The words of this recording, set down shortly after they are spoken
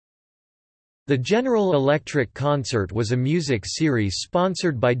The General Electric Concert was a music series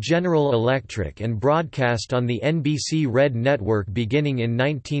sponsored by General Electric and broadcast on the NBC Red Network beginning in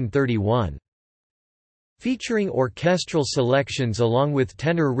 1931. Featuring orchestral selections along with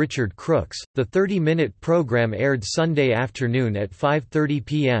tenor Richard Crooks, the 30-minute program aired Sunday afternoon at 5:30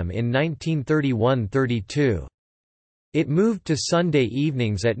 p.m. in 1931–32. It moved to Sunday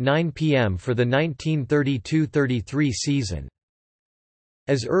evenings at 9 p.m. for the 1932–33 season.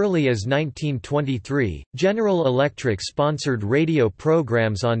 As early as 1923, General Electric sponsored radio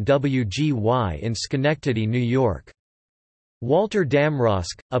programs on WGY in Schenectady, New York. Walter Damrosch,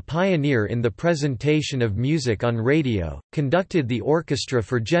 a pioneer in the presentation of music on radio, conducted the orchestra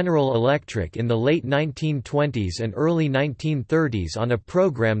for General Electric in the late 1920s and early 1930s on a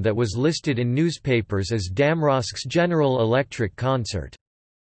program that was listed in newspapers as Damrosch's General Electric Concert.